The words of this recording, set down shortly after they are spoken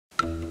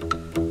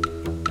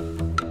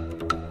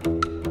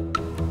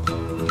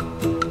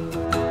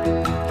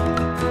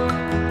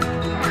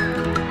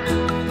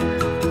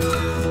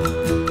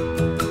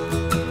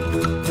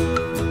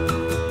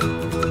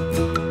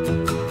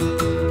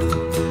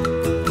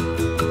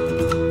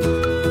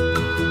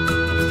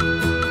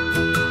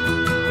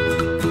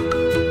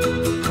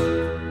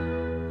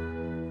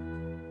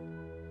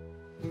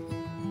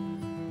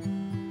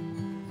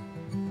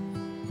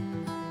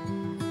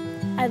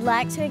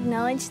like to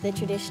acknowledge the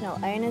traditional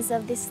owners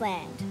of this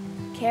land.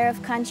 Care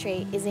of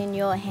country is in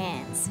your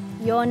hands.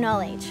 Your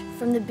knowledge,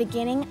 from the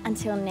beginning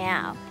until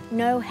now.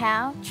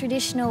 Know-how,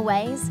 traditional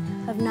ways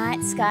of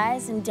night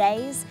skies and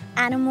days,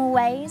 animal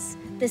ways,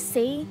 the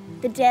sea,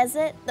 the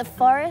desert, the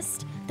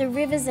forest, the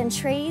rivers and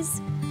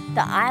trees,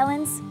 the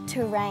islands,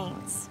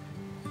 terrains.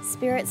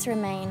 Spirits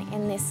remain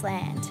in this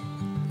land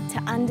to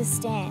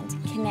understand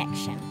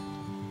connection,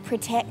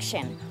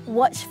 protection,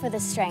 watch for the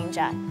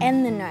stranger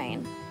and the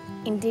known.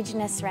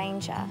 Indigenous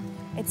Ranger,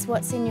 it's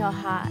what's in your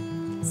heart,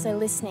 so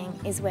listening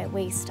is where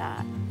we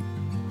start.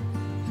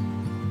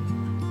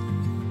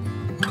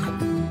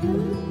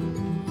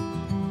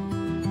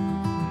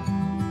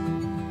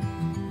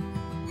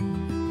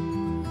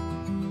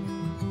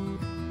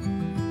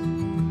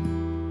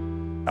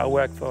 I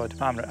work for the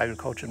Department of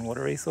Agriculture and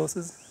Water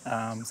Resources,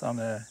 so I'm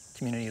a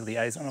community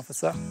liaison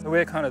officer. So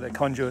we're kind of the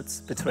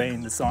conduits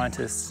between the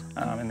scientists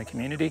and the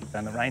community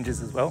and the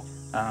rangers as well.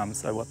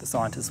 So what the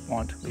scientists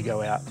want, we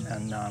go out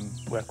and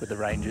work with the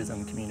rangers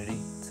and the community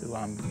to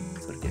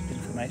sort of get the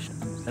information.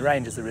 The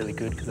rangers are really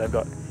good because they've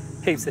got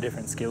heaps of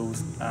different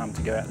skills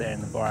to go out there in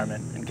the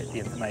environment and get the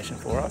information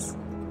for us.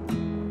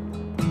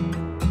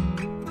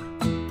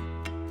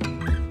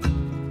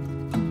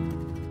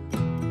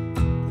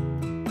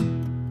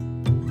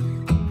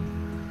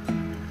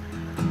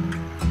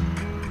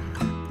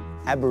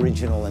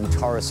 Aboriginal and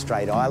Torres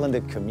Strait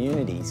Islander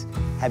communities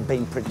have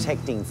been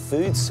protecting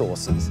food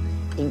sources,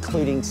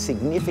 including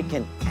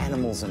significant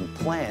animals and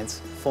plants,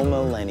 for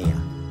millennia.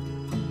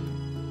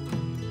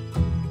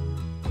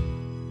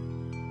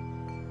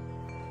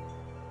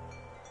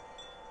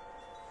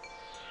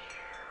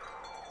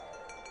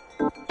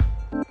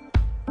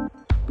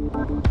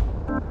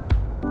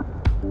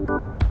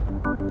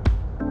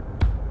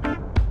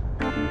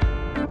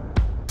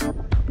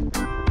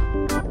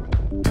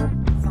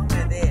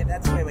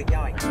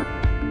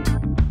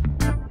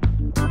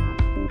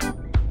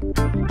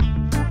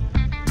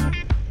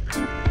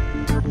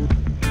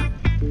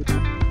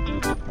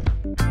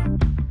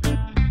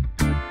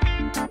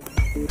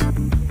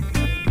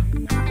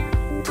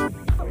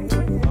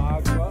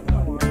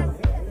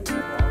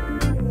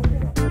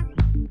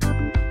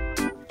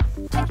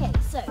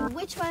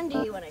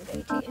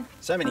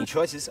 So many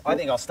choices. I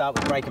think I'll start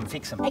with break and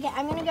fix them. Okay,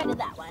 I'm gonna go to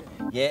that one.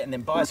 Yeah, and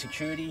then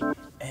biosecurity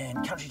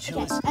and country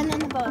tours. Okay, and then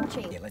the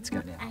poetry. Yeah, let's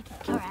go now. Okay,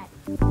 all right.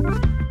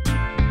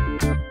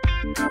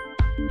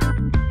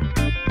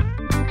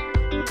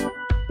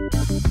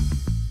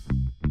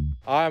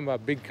 I'm a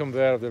big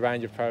convert of the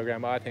Ranger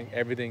program. I think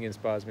everything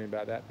inspires me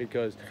about that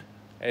because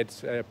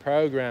it's a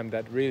program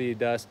that really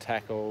does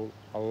tackle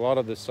a lot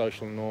of the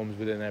social norms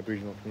within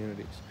Aboriginal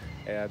communities.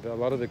 A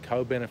lot of the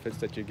co-benefits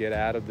that you get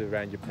out of the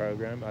Ranger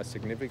program are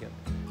significant.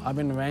 I've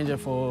been a Ranger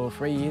for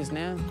 3 years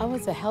now. I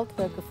was a health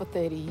worker for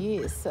 30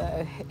 years,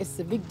 so it's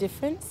a big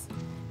difference.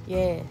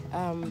 Yeah,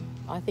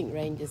 I think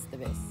Ranger's the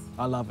best.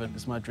 I love it,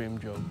 it's my dream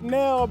job.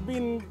 Now I've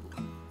been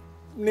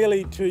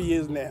nearly 2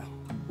 years now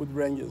with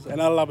Rangers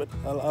and I love it,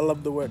 I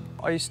love the work.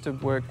 I used to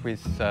work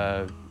with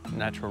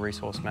natural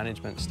resource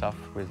management stuff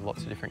with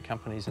lots of different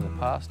companies in the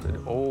past, but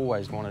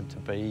always wanted to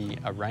be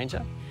a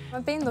ranger.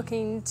 I've been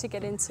looking to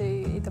get into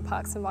either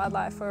parks and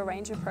wildlife or a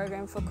ranger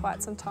program for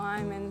quite some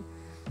time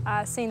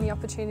and seen the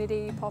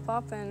opportunity pop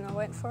up and I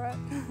went for it.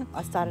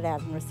 I started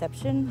out in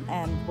reception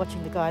and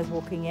watching the guys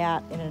walking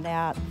out, in and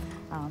out,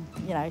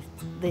 you know,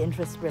 the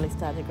interest really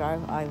started to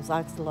grow. I was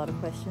asked a lot of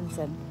questions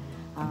and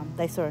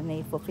they saw a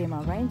need for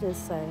female rangers,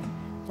 so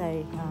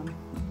they,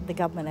 the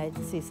government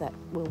agencies that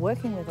we're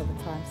working with at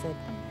the time said,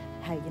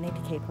 hey, you need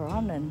to keep her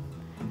on, and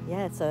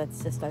yeah, so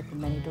it's just opened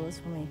many doors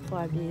for me.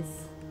 5 years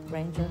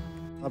Ranger.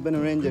 I've been a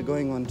Ranger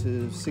going on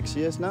to 6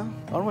 years now.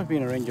 I've almost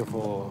been a Ranger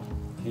for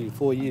nearly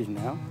 4 years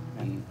now,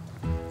 and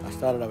I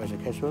started off as a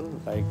casual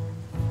like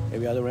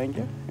every other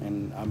Ranger,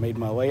 and I made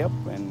my way up,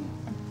 and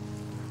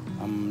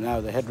I'm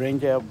now the head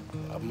Ranger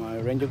of my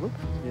Ranger group.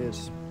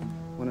 Yes,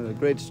 one of the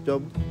greatest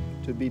jobs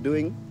to be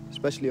doing,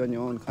 especially on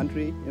your own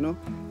country, you know,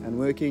 and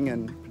working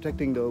and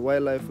protecting the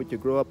wildlife which you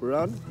grow up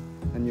around,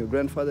 and your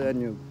grandfather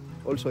and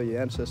also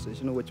your ancestors,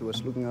 you know, which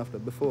was looking after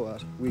before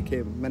us. We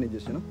came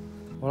managers, you know.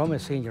 Well, I'm a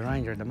senior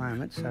ranger at the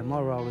moment, so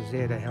my role is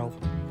there to help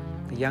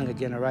the younger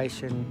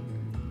generation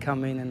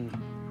come in and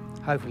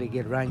hopefully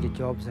get ranger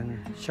jobs and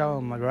show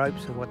them the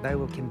ropes of what they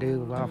can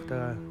do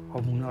after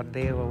I'm not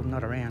there or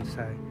not around,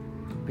 so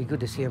it'd be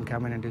good to see them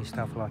come in and do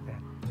stuff like that.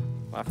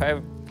 My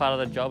favourite part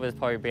of the job is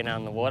probably being out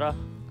in the water.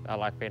 I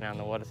like being out in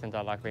the water since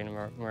I like being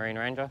a marine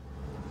ranger.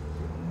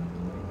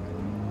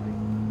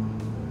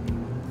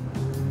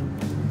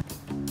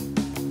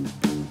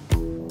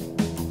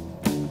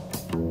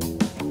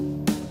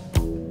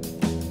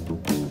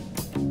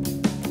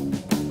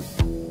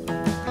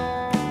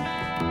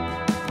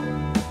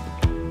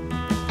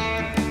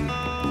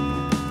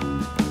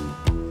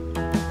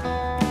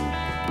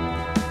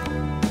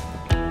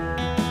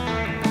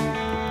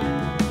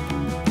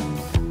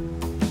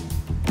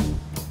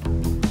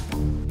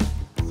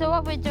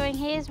 What we're doing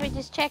here is we're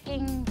just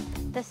checking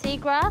the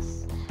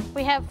seagrass.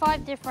 We have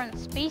 5 different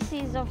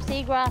species of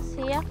seagrass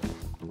here.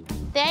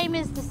 The aim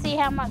is to see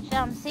how much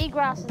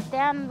seagrass is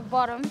down the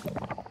bottom,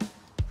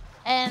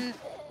 and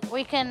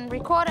we can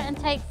record it and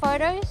take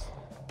photos.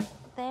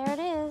 There it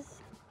is.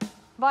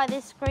 By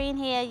this screen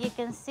here, you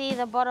can see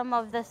the bottom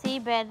of the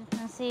seabed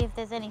and see if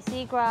there's any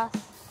seagrass.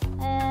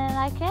 And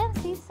I can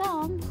see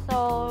some,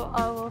 so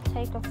I will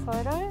take a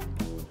photo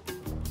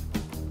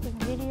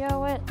and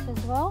video it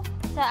as well.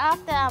 So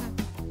after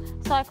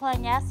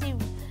Cyclone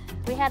Yassi,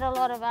 we had a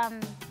lot of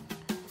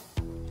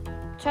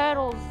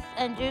turtles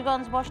and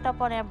dugongs washed up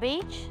on our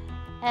beach,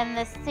 and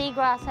the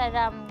seagrass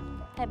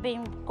had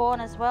been gone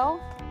as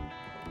well.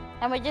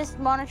 And we're just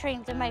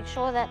monitoring to make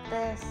sure that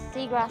the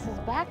seagrass is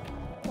back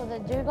for the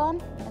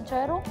dugong and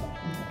turtle.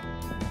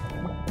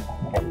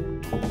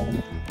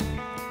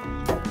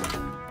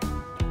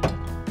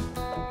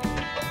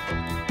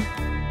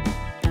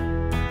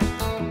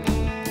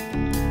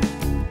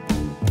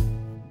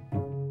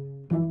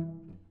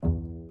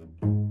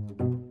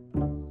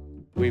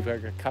 We've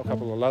got a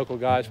couple of local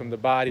guys from the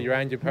Bardie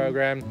Ranger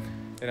program.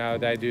 You know,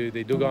 they do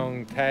the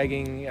dugong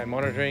tagging and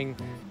monitoring.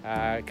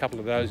 A couple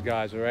of those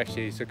guys were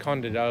actually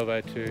seconded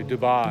over to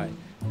Dubai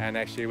and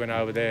actually went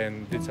over there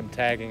and did some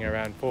tagging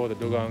around for the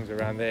dugongs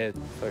around there.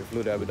 So we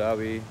flew to Abu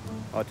Dhabi,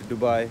 out to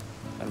Dubai,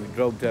 and we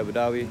drove to Abu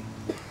Dhabi,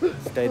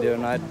 stayed there a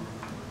night.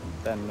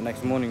 Then the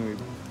next morning we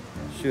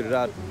shooted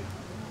out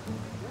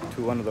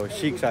to one of those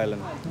Sheikh's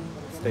Islands.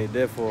 Stayed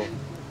there for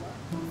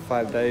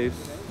 5 days.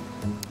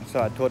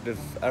 So I taught this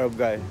Arab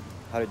guy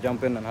how to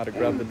jump in and how to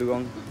grab the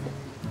dugong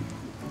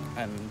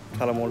and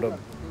tell him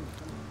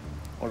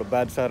all the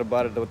bad side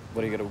about it,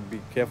 what you gotta be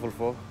careful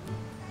for.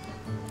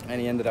 And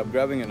he ended up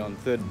grabbing it on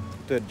third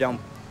jump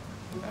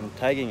and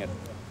tagging it.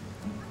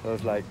 So I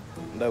was like,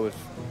 that was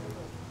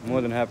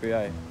more than happy.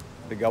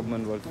 The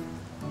government was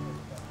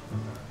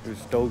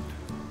stoked.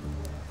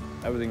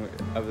 Everything was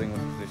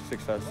a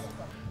success.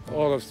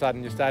 All of a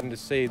sudden you're starting to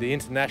see the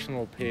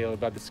international appeal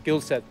about the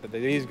skill set that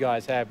these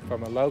guys have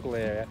from a local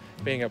area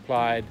being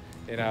applied,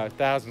 you know,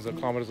 thousands of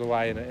kilometres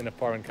away in a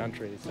foreign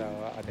country. So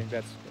I think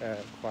that's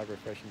quite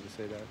refreshing to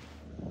see that.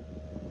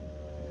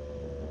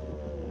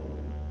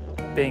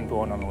 Being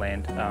born on the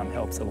land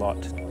helps a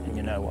lot, and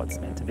you know what's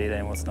meant to be there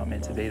and what's not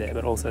meant to be there,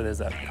 but also there's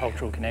that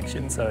cultural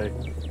connection. So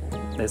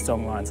there's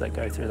song lines that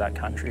go through that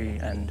country,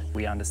 and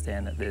we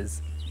understand that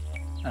there's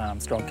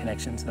strong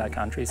connection to that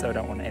country, so I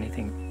don't want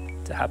anything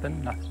to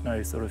happen,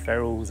 no sort of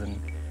ferals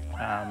and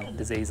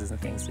diseases and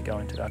things to go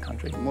into our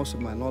country. Most of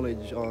my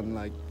knowledge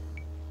on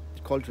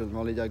cultural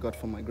knowledge I got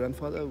from my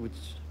grandfather,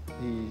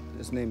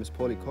 his name is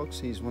Paulie Cox.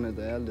 He's one of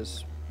the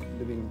eldest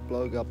living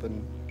bloke up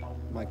in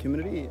my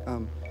community.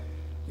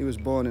 He was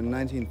born in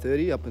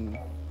 1930 up in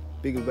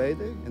Pender Bay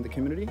there in the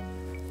community,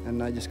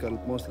 and I just got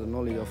most of the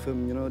knowledge of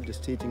him, you know,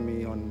 just teaching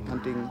me on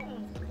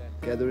hunting,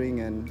 gathering,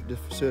 and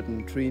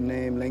certain tree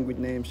name, language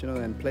names, you know,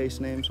 and place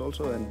names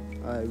also,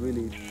 and I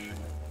really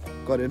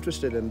got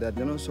interested in that,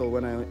 you know. So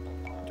when I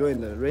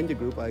joined the ranger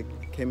group, I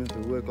came into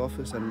the work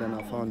office, and then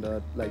I found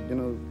out, like, you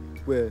know,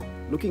 we're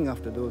looking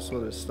after those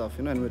sort of stuff,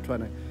 you know, and we're trying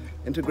to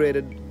integrate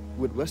it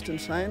with Western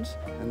science,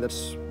 and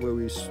that's where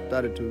we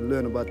started to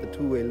learn about the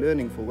two-way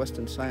learning for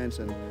Western science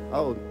and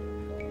our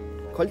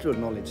cultural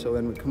knowledge. So,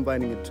 and we're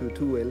combining it to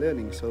two-way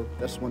learning, so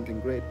that's one thing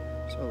great.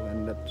 So,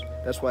 and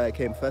that's why I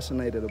came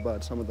fascinated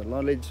about some of the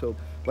knowledge. So,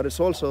 but it's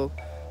also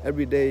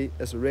every day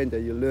as a ranger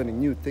you're learning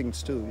new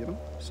things too, you know.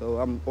 So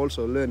I'm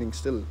also learning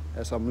still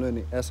as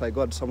I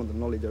got some of the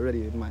knowledge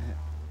already in my head.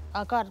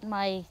 I got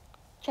my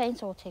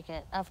chainsaw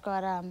ticket. I've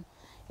got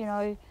you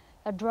know,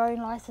 a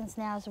drone license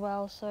now as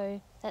well,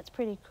 so that's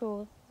pretty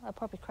cool. I'll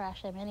probably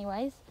crash them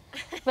anyways,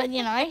 but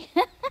you know.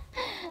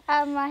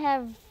 I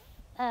have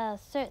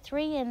Cert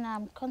 3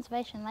 in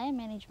Conservation Land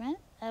Management.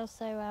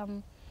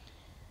 Also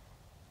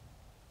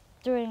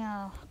doing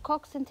a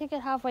Coxswain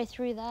ticket, halfway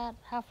through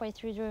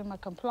doing my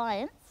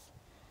compliance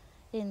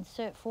in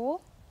Cert 4.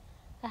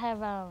 I have,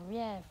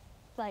 yeah,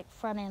 like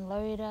front-end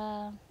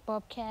loader,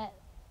 bobcat,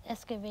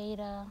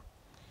 excavator,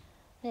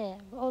 yeah,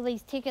 all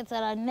these tickets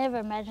that I never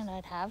imagined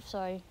I'd have,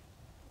 so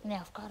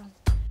now I've got them.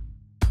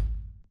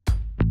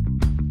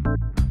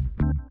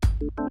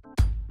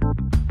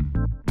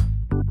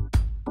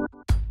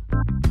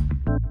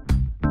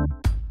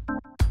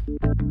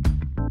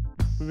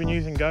 We've been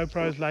using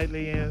GoPros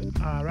lately at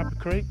Rapper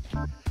Creek.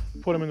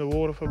 Put them in the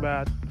water for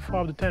about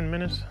 5 to 10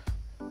 minutes,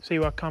 see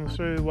what comes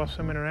through, what's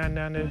swimming around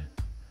down there.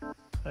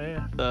 So,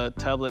 yeah. The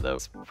tablet,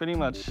 that's pretty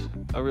much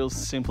a real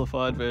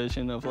simplified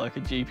version of like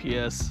a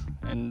GPS,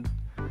 and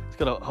it's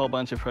got a whole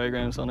bunch of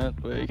programs on it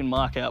where you can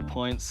mark out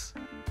points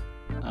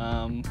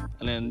and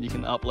then you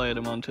can upload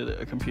them onto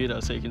a computer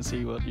so you can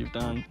see what you've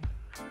done.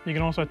 You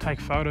can also take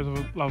photos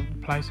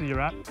of places you're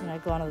at. You know,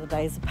 gone are the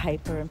days of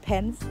paper and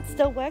pens. It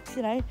still works,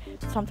 you know.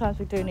 Sometimes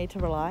we do need to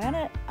rely on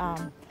it,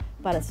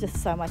 but it's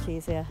just so much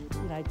easier,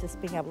 you know,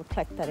 just being able to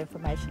collect that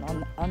information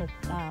on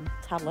a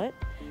tablet,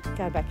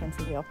 go back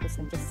into the office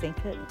and just sync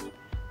it.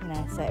 You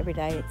know, so every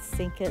day it's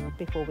sync it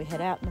before we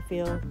head out in the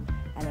field,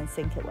 and then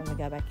sync it when we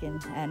go back in.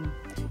 And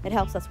it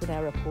helps us with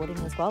our reporting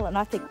as well. And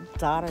I think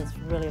data is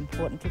really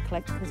important to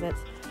collect because it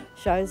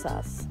shows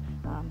us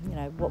you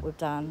know, what we've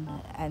done,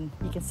 and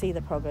you can see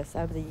the progress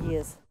over the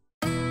years.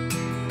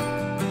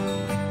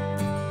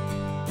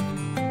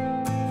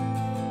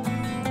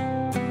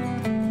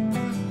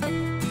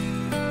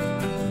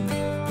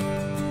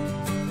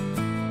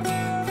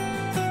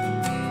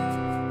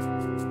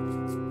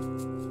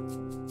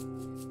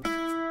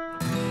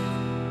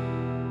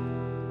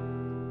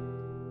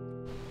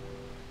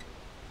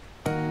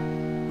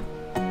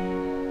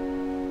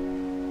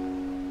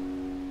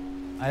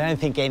 I don't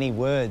think any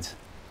words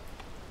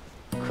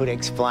could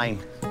explain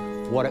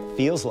what it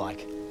feels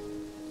like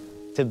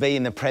to be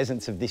in the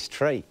presence of this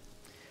tree.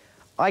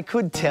 I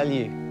could tell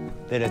you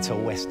that it's a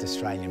West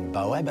Australian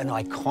baobab, an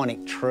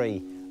iconic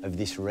tree of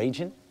this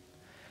region.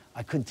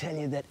 I could tell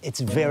you that it's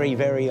very,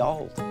 very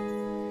old.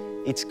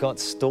 It's got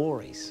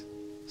stories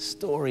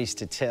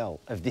to tell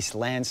of this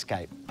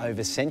landscape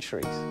over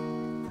centuries.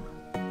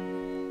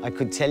 I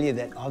could tell you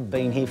that I've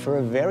been here for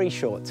a very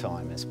short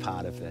time as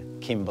part of the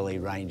Kimberley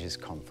Rangers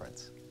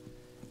Conference.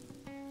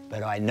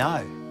 But I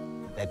know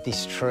that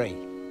this tree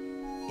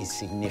is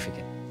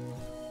significant.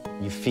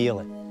 You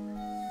feel it.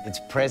 Its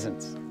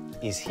presence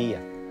is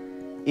here.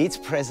 Its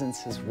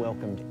presence has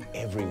welcomed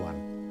everyone,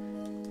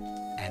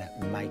 and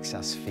it makes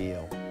us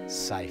feel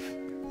safe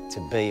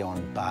to be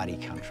on Bardi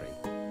country,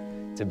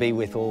 to be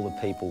with all the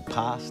people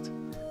past,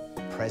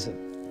 present,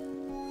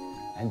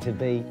 and to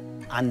be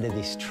under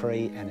this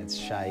tree and its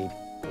shade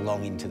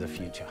long into the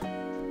future.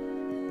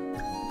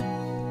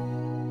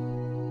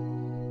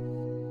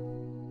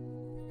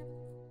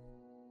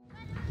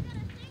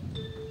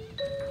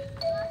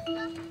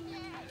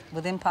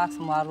 Within Parks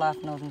and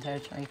Wildlife Northern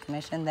Territory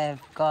Commission, they've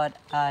got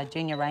a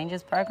Junior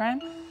Rangers program.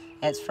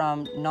 It's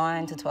from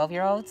 9 to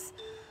 12-year-olds.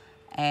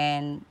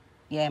 And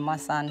yeah, my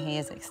son, he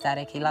is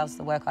ecstatic. He loves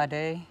the work I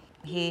do.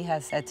 He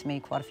has said to me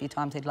quite a few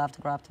times he'd love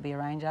to grow up to be a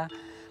ranger,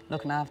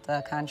 looking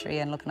after country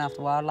and looking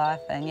after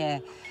wildlife. And yeah,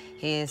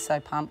 he is so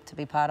pumped to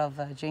be part of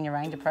a Junior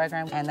Ranger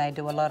program. And they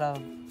do a lot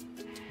of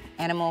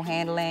animal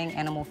handling,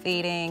 animal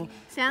feeding.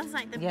 Sounds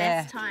like the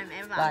best time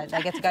ever. Like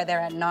they get to go there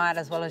at night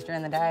as well as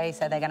during the day,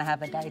 so they're going to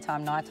have a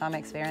daytime, nighttime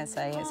experience.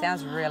 So yeah, it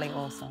sounds really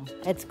awesome.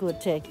 It's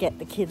good to get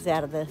the kids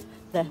out of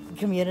the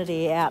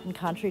community, out in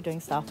country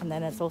doing stuff, and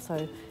then it's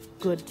also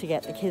good to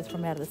get the kids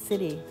from out of the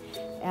city,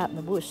 out in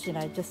the bush, you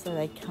know, just so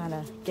they kind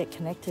of get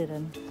connected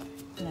and,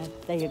 you know,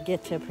 they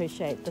get to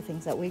appreciate the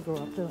things that we grew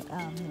up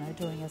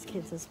doing as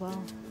kids as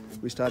well.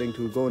 We're starting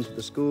to go into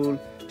the school,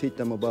 teach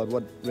them about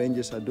what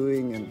rangers are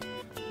doing and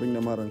bring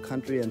them out on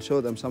country and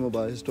show them some of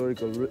our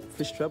historical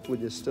fish trap,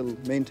 which is still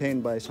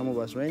maintained by some of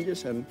us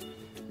rangers, and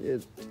yeah,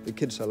 the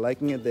kids are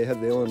liking it. They have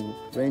their own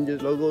ranger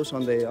logos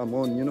on their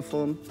own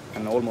uniform.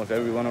 And almost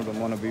every one of them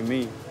want to be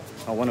me.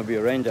 I want to be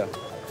a ranger.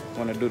 I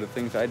want to do the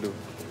things I do.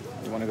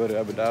 I want to go to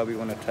Abu Dhabi,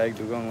 want to tag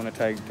dugong, want to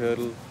tag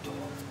turtle.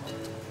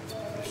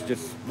 It's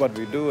just what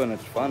we do and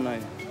it's fun.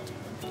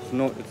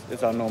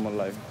 It's our normal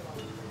life,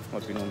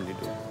 what we normally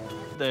do.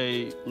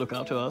 They look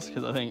up to us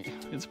because I think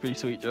it's a pretty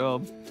sweet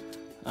job.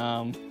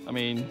 I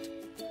mean,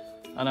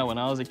 I know when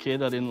I was a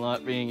kid I didn't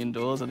like being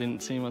indoors. I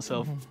didn't see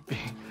myself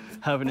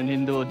having an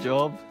indoor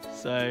job.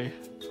 So,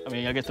 I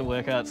mean, I get to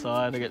work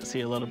outside, I get to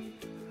see a lot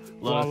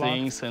of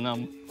things, and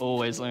I'm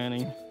always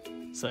learning.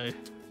 So,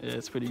 yeah,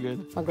 it's pretty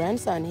good. My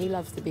grandson, he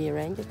loves to be a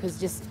ranger because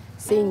just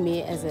seeing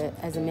me as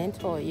a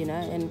mentor, you know,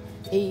 and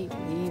he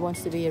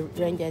wants to be a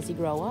ranger as he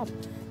grow up.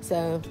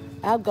 So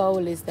our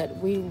goal is that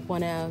we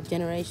want our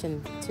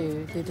generation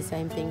to do the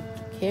same thing,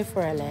 care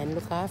for our land,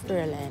 look after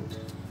our land,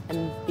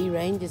 and be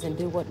rangers and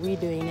do what we're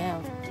doing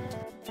now.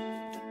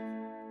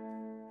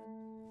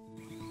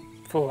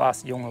 For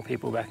us Yolngu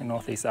people back in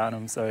Northeast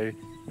Arnhem, so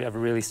we have a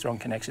really strong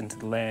connection to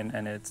the land,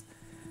 and it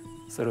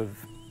sort of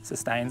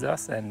sustains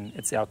us, and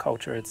it's our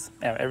culture, it's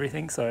our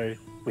everything, so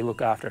we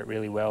look after it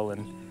really well,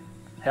 and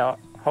our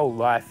whole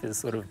life is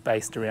sort of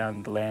based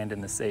around the land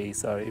and the sea,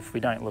 so if we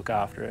don't look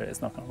after it,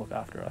 it's not going to look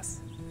after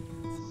us.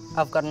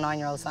 I've got a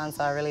 9-year-old son,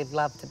 so I really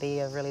love to be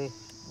a really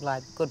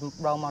good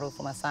role model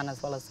for my son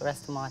as well as the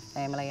rest of my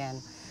family.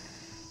 And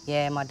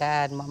yeah, my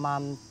dad, my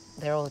mum,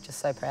 they're all just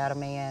so proud of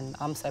me, and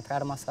I'm so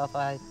proud of myself.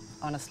 I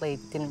honestly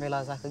didn't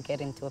realise I could get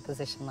into a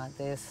position like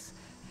this.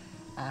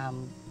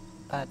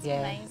 But yeah,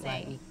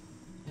 amazing.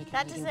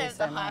 That deserves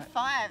a high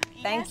five.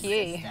 Thank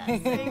you. Sister,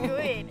 so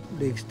good.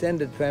 The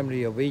extended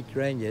family of each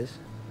Rangers,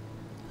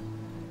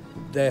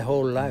 their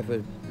whole life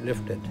is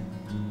lifted.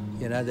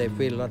 You know, they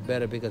feel a lot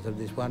better because of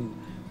this one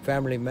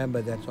family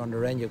member that's on the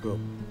Ranger group.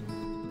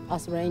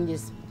 Us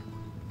Rangers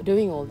are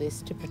doing all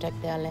this to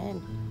protect our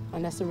land,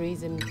 and that's the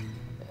reason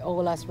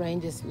all us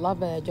Rangers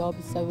love our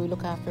jobs, so we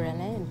look after our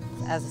land.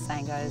 As the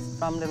saying goes,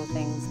 from little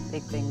things,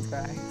 big things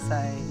grow.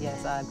 So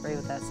yes, I agree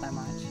with that so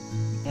much.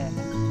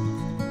 Yeah.